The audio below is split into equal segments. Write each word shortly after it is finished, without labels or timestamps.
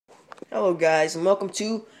Hello guys and welcome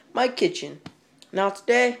to my kitchen. Now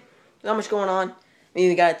today, not much going on.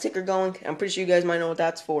 We got a ticker going. I'm pretty sure you guys might know what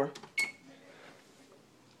that's for.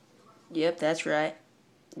 Yep, that's right.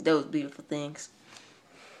 Those beautiful things.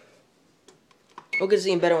 We'll get to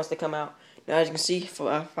see better once they come out. Now as you can see,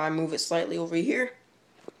 if I move it slightly over here,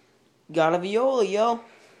 got a viola, yo.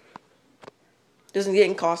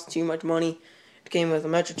 Doesn't cost too much money. It came with a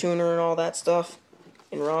Metro tuner and all that stuff.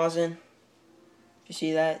 And rosin. You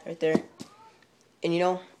see that right there?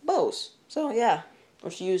 And bows. So yeah,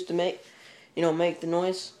 what she used to make the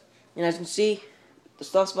noise. And as you can see, the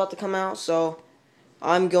stuff's about to come out, so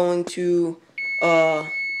I'm going to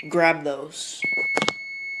grab those.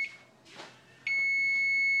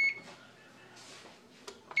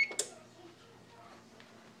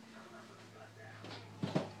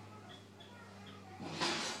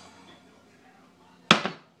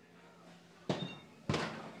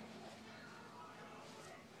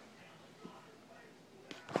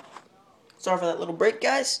 Sorry for that little break,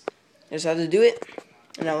 guys. I just had to do it.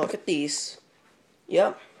 And now look at these.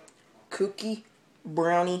 Yep. Cookie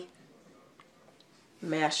brownie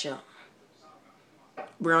mashup.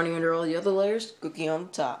 Brownie under all the other layers, cookie on the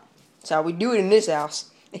top. That's how we do it in this house.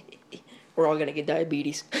 We're all gonna get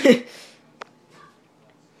diabetes. As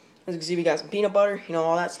you can see, we got some peanut butter,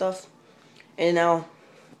 all that stuff. And now,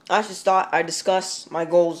 I just thought I'd discuss my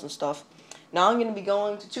goals and stuff. Now I'm gonna be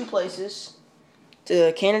going to two places.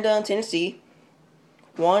 To Canada and Tennessee.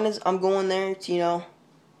 One is I'm going there to,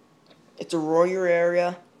 it's a warrior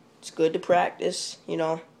area. It's good to practice,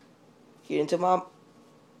 get into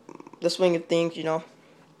the swing of things,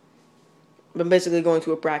 I'm basically going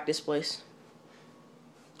to a practice place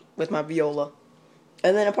with my viola.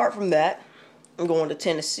 And then apart from that, I'm going to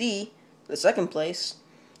Tennessee, the second place,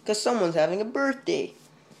 because someone's having a birthday.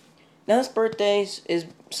 Now this birthday is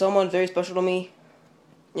someone very special to me,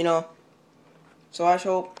 So I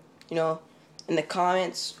hope, in the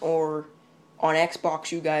comments or on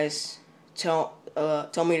Xbox, you guys tell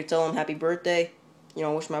me to tell him happy birthday,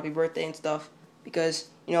 wish him happy birthday and stuff, because,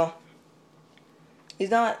 he's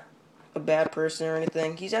not a bad person or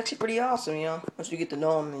anything. He's actually pretty awesome, once you get to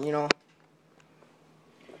know him,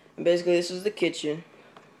 And basically, this is the kitchen.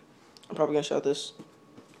 I'm probably going to show this.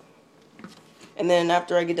 And then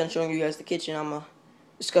after I get done showing you guys the kitchen, I'm going to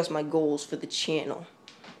discuss my goals for the channel.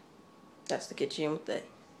 That's the kitchen with that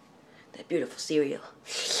beautiful cereal.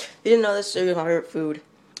 You didn't know this cereal is my favorite food.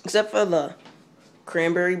 Except for the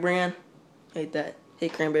cranberry brand. Hate that.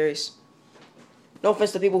 Hate cranberries. No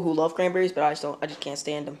offense to people who love cranberries, but I just can't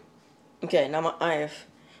stand them. Okay, now I have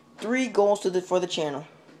 3 goals for the channel.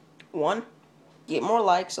 1, get more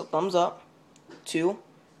likes, so thumbs up. 2,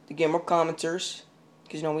 to get more commenters,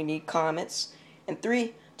 because we need comments. And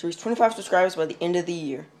 3, to reach 25 subscribers by the end of the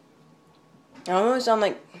year. Now, I know it sound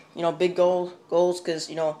like, big goals,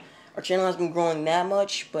 because, our channel has been growing that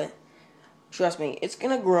much, but trust me, it's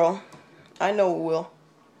going to grow. I know it will.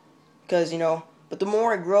 Because, but the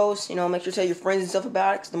more it grows, make sure to tell your friends and stuff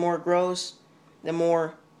about it, because the more it grows, the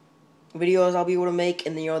more videos I'll be able to make,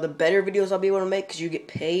 and, the better videos I'll be able to make, because you get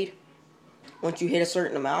paid once you hit a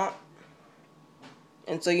certain amount.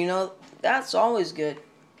 And so, that's always good,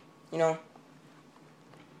 Because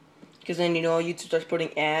then, YouTube starts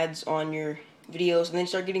putting ads on your videos, and then you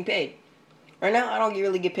start getting paid. Right now, I don't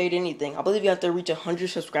really get paid anything. I believe you have to reach 100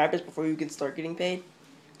 subscribers before you can start getting paid.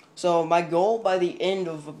 So, my goal by the end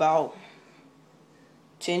of about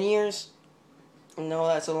 10 years, I know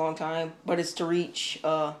that's a long time, but it's to reach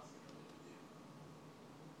a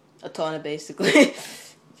ton of basically.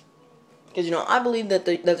 Because, I believe that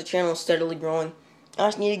the channel is steadily growing. I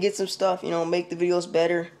just need to get some stuff, make the videos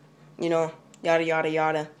better, yada, yada,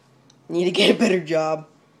 yada. Need to get a better job.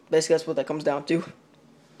 Basically, that's what that comes down to.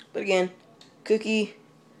 But again, cookie,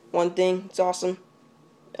 one thing, it's awesome.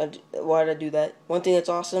 Why did I do that? One thing that's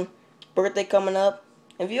awesome, birthday coming up,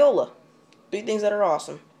 and viola. 3 things that are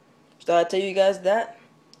awesome. Just thought I'd tell you guys that.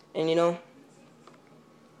 And,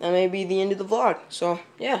 that may be the end of the vlog. So,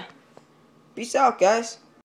 yeah. Peace out, guys.